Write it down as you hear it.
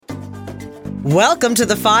Welcome to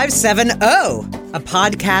the 570, a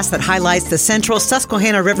podcast that highlights the central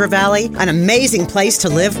Susquehanna River Valley, an amazing place to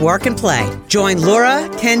live, work, and play. Join Laura,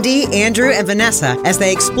 Kendi, Andrew, and Vanessa as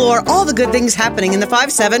they explore all the good things happening in the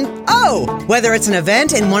 570. Whether it's an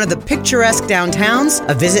event in one of the picturesque downtowns,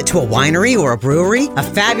 a visit to a winery or a brewery, a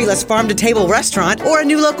fabulous farm-to-table restaurant, or a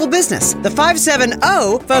new local business, the 570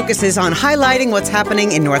 focuses on highlighting what's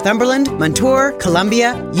happening in Northumberland, Montour,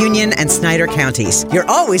 Columbia, Union, and Snyder counties. You're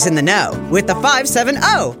always in the know with the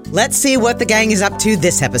 570. Let's see what the gang is up to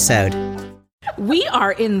this episode. We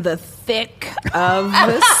are in the thick of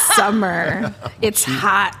the summer. It's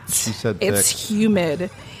hot. It's humid.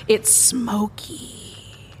 It's smoky.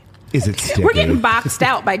 Is it sticky? We're getting boxed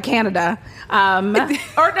out by Canada. Or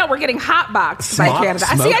no, we're getting hot boxed by Canada.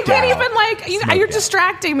 See, I can't even you're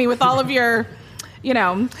distracting me with all of your...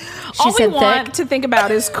 all we want to think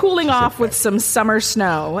about is cooling off with some summer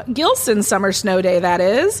snow. Gilson Summer Snow Day, that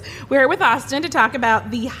is. We're with Austin to talk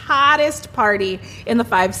about the hottest party in the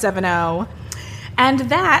 570. And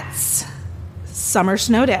that's Summer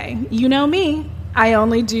Snow Day. You know me. I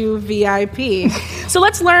only do VIP. So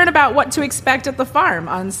let's learn about what to expect at the farm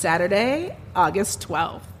on Saturday, August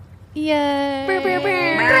 12th. Yay. It's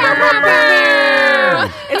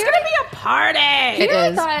going to be a party.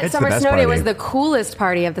 I thought Summer Snow Day was the coolest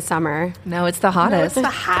party of the summer. No, it's the hottest. No, it's the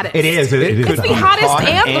hottest. It is. It's the hottest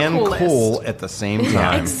hot and the coolest. Cool at the same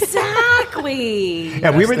time. Exactly.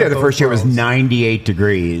 Yeah, we were there the first year. It was 98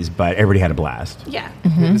 degrees, but everybody had a blast. Yeah.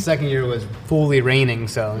 The second year was fully raining,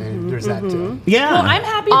 so there's that too. Yeah. Well, I'm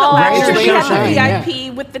happy that last year we had the sunshine,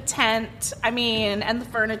 VIP with the tent, and the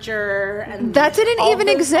furniture. And That didn't even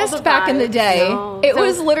exist back in the day. No. It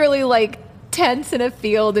was literally like tents in a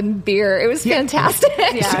field and beer. It was fantastic.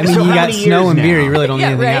 Yeah. I mean, So you how got many snow years and beer. now? You really don't need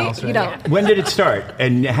anything right? else. Right? You don't. When did it start?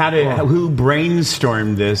 And who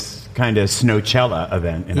brainstormed this kind of Snowcella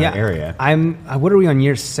event in our area? What are we on,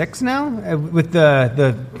 year 6 now? With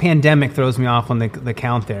the pandemic throws me off on the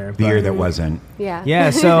count there. The year that wasn't. Yeah. Yeah,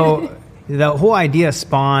 so the whole idea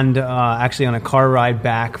spawned actually on a car ride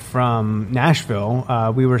back from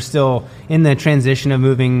Nashville. We were still in the transition of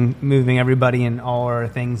moving everybody and all our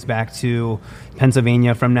things back to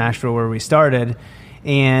Pennsylvania from Nashville, where we started.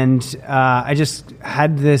 And I just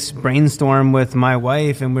had this brainstorm with my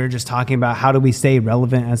wife, and we were just talking about how do we stay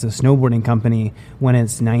relevant as a snowboarding company when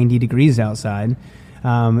it's 90 degrees outside.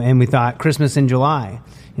 And we thought Christmas in July.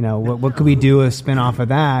 What could we do a spin off of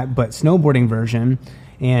that, but snowboarding version?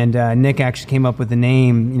 And Nick actually came up with the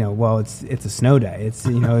name. It's a snow day. It's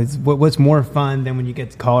what's more fun than when you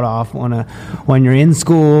get called off when you're in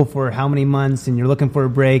school for how many months and you're looking for a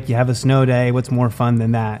break. You have a snow day. What's more fun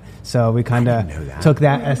than that? So we kind of took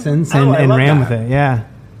that essence and ran with it. Yeah.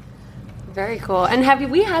 Very cool. And have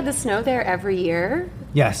we had the snow there every year?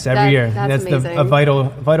 Yes, every year. That's amazing. a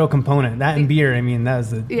vital component. That and beer. I mean, that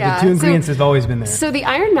was the two ingredients that's always been there. So the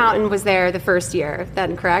Iron Mountain was there the first year,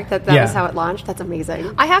 then, correct? That was how it launched. That's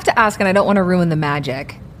amazing. I have to ask, and I don't want to ruin the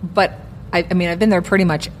magic, but I've been there pretty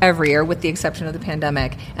much every year with the exception of the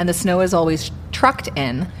pandemic, and the snow is always trucked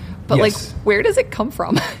in. But, Yes. where does it come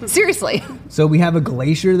from? Seriously. So we have a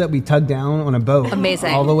glacier that we tug down on a boat.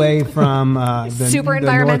 Amazing. All the way from Super the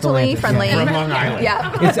North environmentally Atlantic. friendly. Yeah. From Long Island.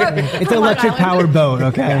 Yeah. It's an electric powered boat,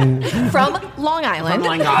 okay? From Long Island.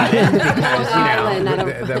 Long Island. Island, I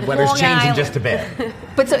Because, don't- the weather's Long changing Island. just a bit.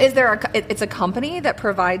 But so is there it's a company that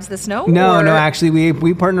provides the snow? No, or? actually,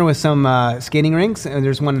 we partner with some skating rinks.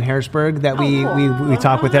 There's one in Harrisburg that we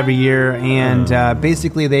talk with every year, and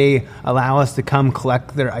basically they allow us to come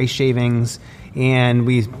collect their ice shavings, and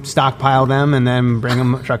we stockpile them and then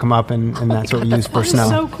truck them up, and that's what we use for snow.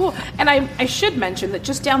 So cool. And I should mention that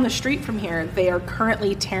just down the street from here, they are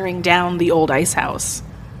currently tearing down the old ice house.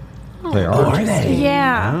 They are.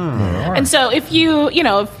 Yeah. Oh. And so if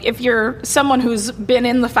if you're someone who's been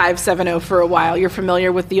in the 570 for a while, you're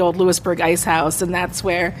familiar with the old Lewisburg Ice House, and that's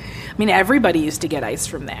where, everybody used to get ice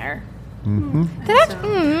from there.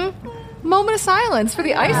 Mm-hmm. Moment of silence for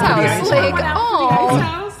the ice house.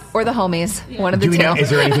 Or the homies. Yeah. One of the two. Is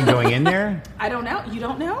there anything going in there? I don't know. You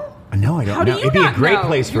don't know? No, I don't How know. do you It'd be a not great know?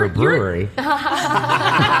 place for a brewery. No,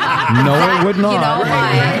 it would not.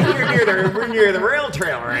 We're near the rail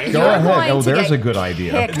trail, right? Go ahead. Oh, there's a good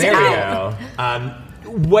idea. There we go.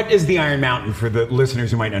 What is the Iron Mountain for the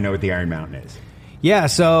listeners who might not know what the Iron Mountain is? Yeah,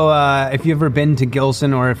 so if you've ever been to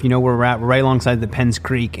Gilson, or if you know where we're at, we're right alongside the Penns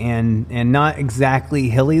Creek, and not exactly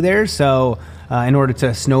hilly there. So in order to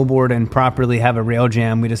snowboard and properly have a rail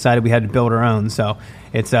jam, we decided we had to build our own. So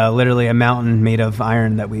it's literally a mountain made of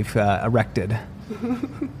iron that we've erected.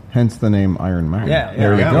 Hence the name Iron Mountain. Yeah,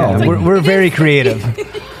 there we go. Yeah. We're very creative.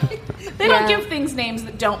 They don't give things names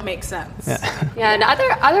that don't make sense. Yeah, and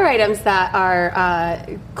other items that are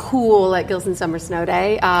cool at Gilson Summer Snow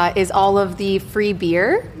Day is all of the free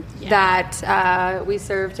beer that we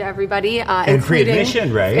serve to everybody. And free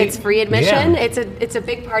admission, right? It's free admission. Yeah. It's a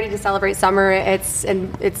big party to celebrate summer. It's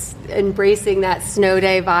embracing that snow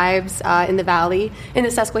day vibes in the valley, in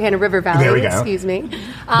the Susquehanna River Valley. There we go. Excuse me.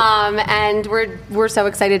 And we're so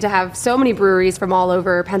excited to have so many breweries from all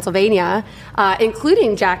over Pennsylvania,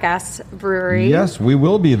 including Jackass Brewery. Yes, we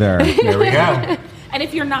will be there. There we go. And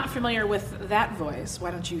if you're not familiar with that voice,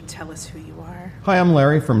 why don't you tell us who you are? Hi, I'm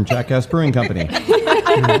Larry from Jackass Brewing Company.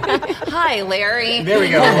 Hi, Larry. There we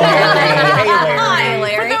go. Larry. Hey, Larry. Hi,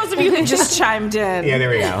 Larry. For those of you who just chimed in. Yeah, there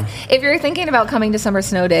we go. If you're thinking about coming to Summer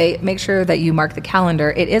Snow Day, make sure that you mark the calendar.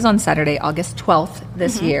 It is on Saturday, August 12th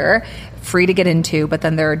this year. Free to get into, but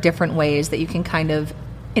then there are different ways that you can kind of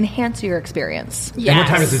enhance your experience. And what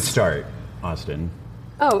time does it start, Austin?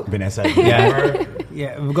 Oh, Vanessa?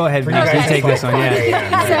 Yeah, go ahead. Vanessa. You take this one.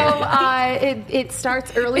 Yeah. So it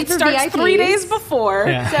starts early It for starts VIPs. 3 days before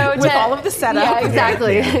with all of the setup. Yeah,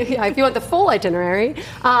 exactly. Yeah, if you want the full itinerary.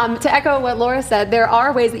 To echo what Laura said, there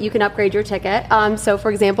are ways that you can upgrade your ticket. So,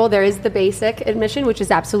 for example, there is the basic admission, which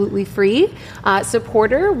is absolutely free.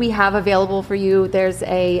 Supporter, we have available for you. There's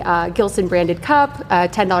a Gilson branded cup, a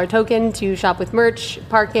 $10 token to shop with merch,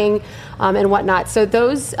 parking, and whatnot. So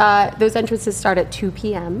those entrances start at 2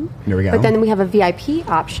 p.m. There we go. But then we have a VIP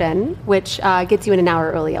option, which gets you in an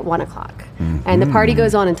hour early at 1 o'clock. And the party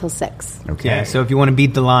goes on until 6. Okay. Yeah, so if you want to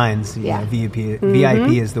beat the lines, VIP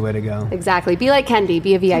is the way to go. Exactly. Be like Kendi.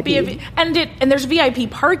 Be a VIP. And there's VIP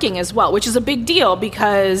parking as well, which is a big deal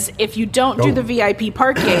because if you don't do the VIP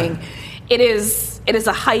parking, it is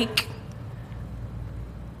a hike.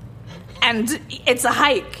 And it's a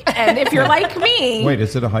hike. And if you're like me... Wait,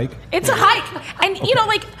 is it a hike? It's a hike. And,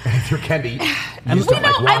 If you're Kendi, I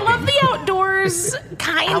love the outdoors,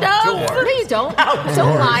 kind of. No, you don't.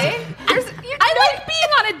 Don't lie. I like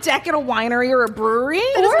being on a deck at a winery or a brewery.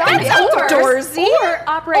 That's outdoors. outdoorsy. Or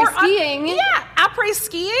après skiing. Yeah, après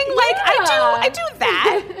skiing. Like, I do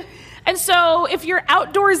that. And so if you're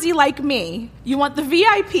outdoorsy like me, you want the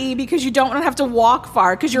VIP because you don't want to have to walk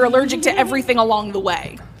far because you're allergic to everything along the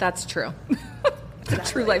way. That's true. It's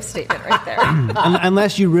a true life statement right there.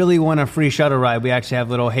 Unless you really want a free shuttle ride, we actually have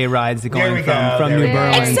little hay rides that go from New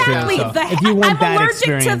Berlin. Exactly. So if you want I'm that allergic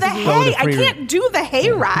to experience, the go hay. to I free can't do the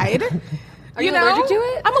hay ride. Are you allergic to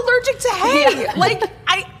it? I'm allergic to hay. Like,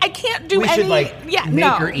 I can't do we any... should make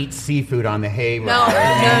her eat seafood on the hay ride. No.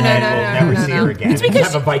 We'll never see her again. It's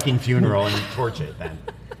because- Have a Viking funeral and torch it then.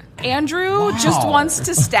 Andrew just wants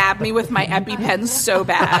to stab me with my EpiPen so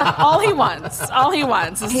bad. All he wants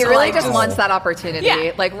is He to really like, just wants that opportunity.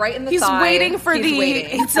 Yeah. Like right in the He's thigh. waiting for He's the.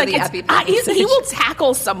 waiting It's for like the it's, EpiPen. he will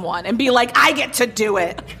tackle someone and be like, "I get to do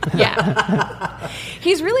it." Yeah.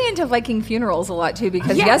 He's really into Viking funerals a lot too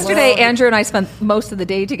because yesterday Andrew and I spent most of the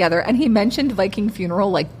day together and he mentioned Viking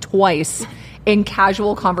funeral like twice in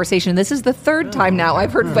casual conversation. This is the third time now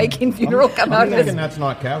I've heard Viking funeral come out. And that's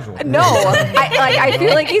not casual. No, I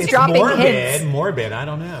feel like he's dropping hints. Morbid. I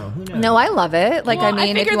don't know. Who knows? No, I love it. Like, Well, I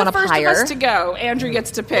mean, if figure you want the to first hire. of us to go, Andrew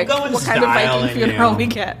gets to pick We'll go in what kind of style Viking and, funeral we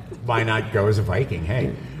get. Why not go as a Viking?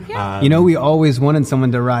 Hey. We always wanted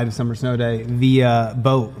someone to ride Summer Snow Day via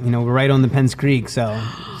boat. We're right on the Penns Creek, so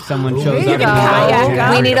someone shows up.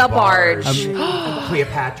 Go. We need a barge.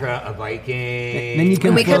 Cleopatra, a Viking. Then you can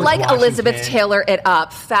And we could float. like Washington. Elizabeth Taylor it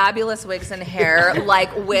up, fabulous wigs and hair,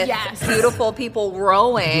 like with beautiful people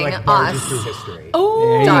rowing like barges us. through history.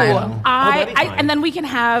 Oh, Done. that'd be fun. and then we can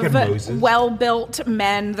have Get Moses. well-built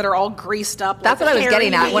men that are all greased up. That's like what I was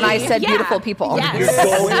getting at when I said Yeah. beautiful people. Yes.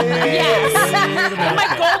 And my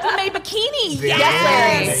gold lame bikini.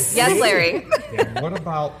 Yes, Larry. Yes, Larry. Yeah, what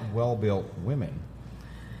about well-built women?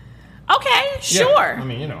 Okay, sure. I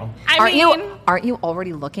mean, Aren't you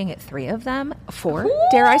already looking at 3 of them? 4,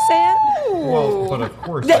 dare I say it? Well, but of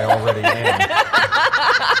course I already am.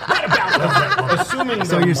 Assuming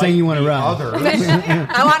So you're saying you want to run? others.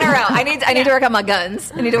 I want to row. I need to work on my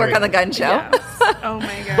guns. I need to work on the gun show. Oh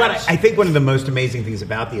my gosh. But I think one of the most amazing things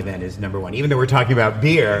about the event is, number one, even though we're talking about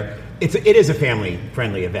beer, it is a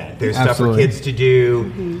family-friendly event. There's Absolutely. stuff for kids to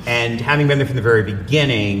do, and having been there from the very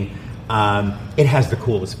beginning, it has the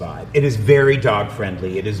coolest vibe. It is very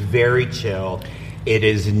dog-friendly. It is very chill. It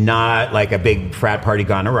is not like a big frat party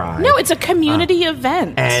gone awry. No, it's a community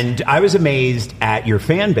event. And I was amazed at your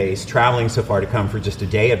fan base traveling so far to come for just a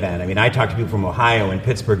day event. I mean, I talked to people from Ohio and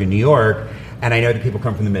Pittsburgh and New York, and I know that people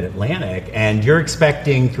come from the Mid-Atlantic, and you're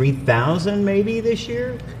expecting 3,000 maybe this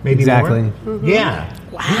year? Maybe Exactly. more? Yeah.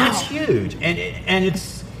 Wow. That's huge. And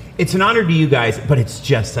it's it's an honor to you guys, but it's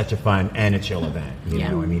just such a fun and a chill event. You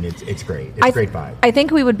know, I mean, it's great. It's a great vibe. I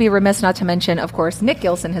think we would be remiss not to mention, of course, Nick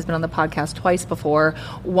Gilson has been on the podcast twice before,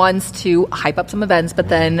 once to hype up some events, but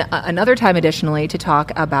then another time additionally to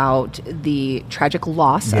talk about the tragic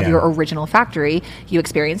loss of your original factory. You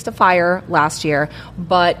experienced a fire last year,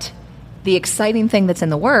 but the exciting thing that's in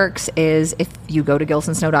the works is if you go to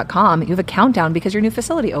gilsonsnow.com, you have a countdown because your new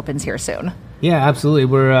facility opens here soon. Yeah, absolutely.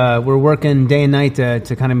 We're working day and night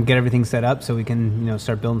to kind of get everything set up so we can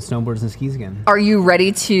start building snowboards and skis again. Are you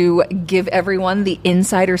ready to give everyone the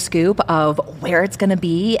insider scoop of where it's going to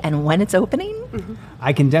be and when it's opening? Mm-hmm.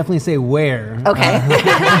 I can definitely say where. Okay.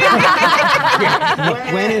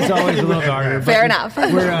 When is always a little harder. Fair enough.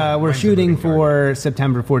 We're shooting for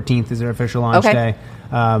September 14th is our official launch day.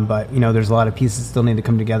 But there's a lot of pieces still need to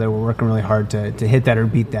come together. We're working really hard to hit that or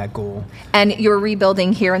beat that goal. And you're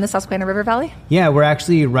rebuilding here in the Susquehanna River Valley? Yeah, we're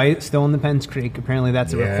actually still in the Penns Creek. Apparently,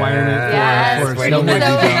 that's a requirement for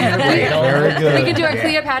snowboarding. Very good. We could do a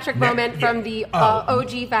Cleopatra moment from the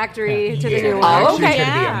OG factory to the new one. Oh, okay. It's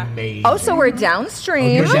going to be amazing. Oh, so we're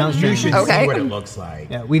downstream. We're downstream. You should see what it looks like.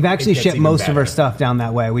 Yeah, we've actually shipped even most of our better. stuff down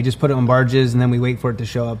that way. We just put it on barges and then we wait for it to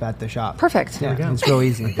show up at the shop. Perfect. Yeah, it's real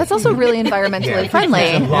easy. That's also really environmentally friendly.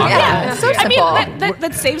 Yeah. It's so I simple. mean,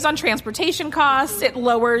 that saves on transportation costs. It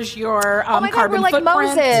lowers your oh my God, carbon we're like footprint.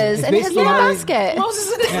 Moses and his basically little how- basket.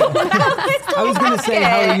 Moses. I was going to say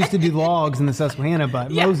how we used to do logs in the Susquehanna,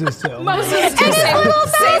 but Moses too. Moses. And his little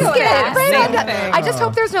basket. Right on that. thing. I just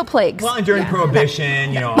hope there's no plagues. Well, and during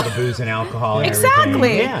Prohibition, all the booze and alcohol and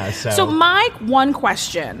Exactly. everything. Yeah, So my one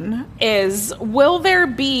question is, will there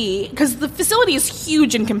be, because the facility is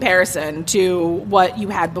huge in comparison to what you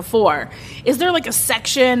had before, is there like a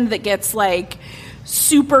section that gets like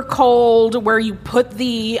super cold where you put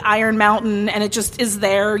the Iron Mountain and it just is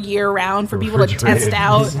there year round for people to test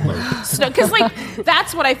out snow? Because like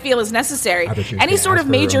that's what I feel is necessary. Any sort of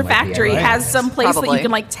major factory has some place that you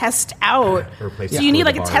can like test out. So you need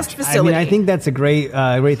like a test facility. I think that's a great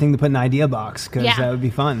thing to put in the idea box because that would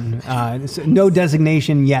be fun. So no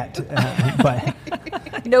designation yet, but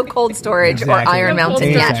No cold storage or Iron no cold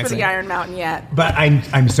Mountain storage yet. for the Iron Mountain yet. But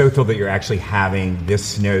I'm so thrilled that you're actually having this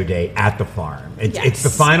snow day at the farm. It's the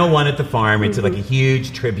final one at the farm. It's like a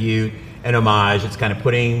huge tribute and homage. It's kind of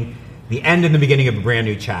putting the end and the beginning of a brand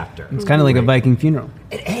new chapter. it's kind of like a Viking funeral.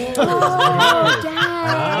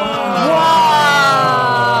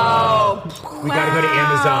 We got to go to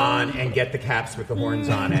Amazon and get the caps with the horns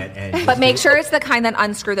on it. But make sure it's the kind that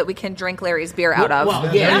unscrew that we can drink Larry's beer out of.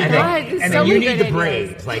 Well, yeah, and then so you many need good the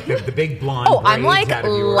braids, like the big blonde. Oh, I'm braids like out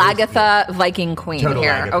of yours. Lagatha Viking Queen Total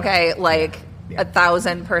here, Lagatha. okay? Like Yeah.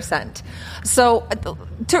 1,000%. So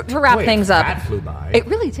to wrap Boy, things up, that flew by. it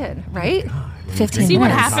really did, right? 15 See what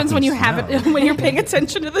minutes. happens when you have it when you're paying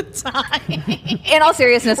attention to the time. In all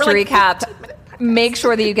seriousness, We're to like recap, make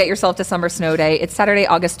sure that you get yourself to Summer Snow Day. It's Saturday,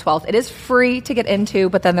 August 12th. It is free to get into,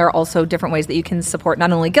 but then there are also different ways that you can support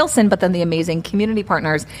not only Gilson, but then the amazing community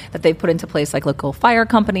partners that they've put into place, like local fire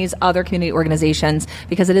companies, other community organizations,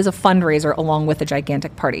 because it is a fundraiser along with a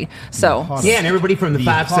gigantic party. So, Yeah, and everybody from the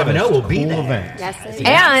 570 will be there. Event. Yes,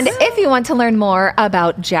 and if you want to learn more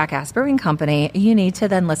about Jackass Brewing Company, you need to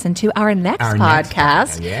then listen to our next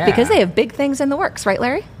podcast because they have big things in the works, right,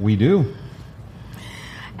 Larry? We do.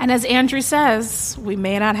 And as Andrew says, we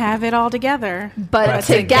may not have it all together, But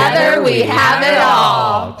together we have it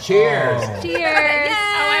all. Cheers. Cheers.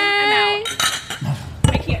 I'm out.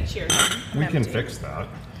 I can't cheers. We can fix that.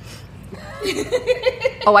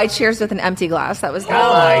 Oh, I cheers with an empty glass. That was good.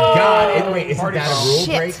 Oh my God! Wait, isn't that a rule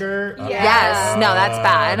Shit. breaker? Yes. No, that's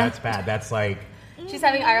bad. That's bad. That's like. She's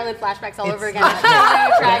having Ireland flashbacks all over again.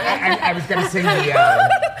 I was going to sing the.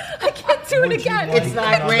 I can't do it again. It's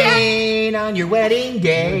like rain on your wedding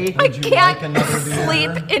day. I Would you like can't another beer?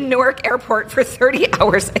 sleep in Newark Airport for 30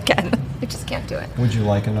 hours again. I just can't do it. Would you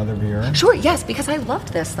like another beer? Sure, yes, because I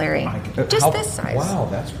loved this, Larry. Just this size. Wow,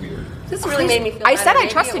 that's weird. This really made me feel I bad. said I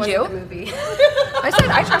Maybe trusted it you. wasn't the movie. I said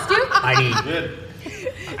I trust you. I need.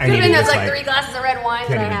 Could have been those like 3 glasses of red wine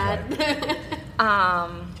that I had.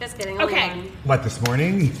 Just kidding. only Okay. one. What this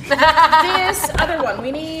morning? This other one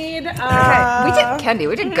we need. We did Kendi.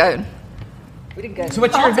 We did good. We did good. So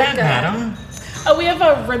what's your event, madam? Oh, we have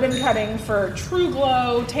a ribbon cutting for True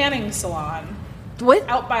Glow Tanning Salon What?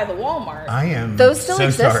 out by the Walmart. I am Those still so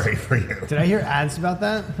exist? sorry for you. Did I hear ads about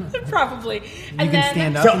that? Probably. You can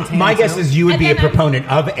stand up and So tan my guess too? is you would And be a then proponent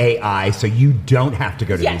of AI, so you don't have to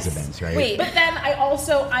go to Yes. these events, right? Wait, but then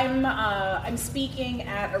I'm speaking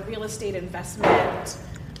at a real estate investment.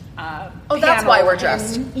 that's why we're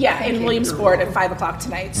dressed. In Williamsport at 5:00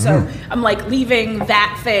 tonight. So I'm like leaving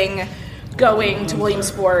that thing, going to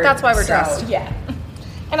Williamsport. That's why we're dressed. Yeah.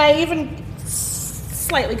 And I even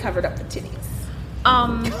slightly covered up the titties.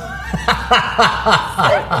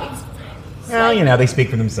 Well, you know, they speak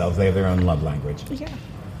for themselves. They have their own love language. Yeah.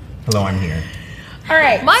 Hello, I'm here. All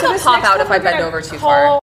right. Mine so will this pop next out one if I we're bend gonna over too call far.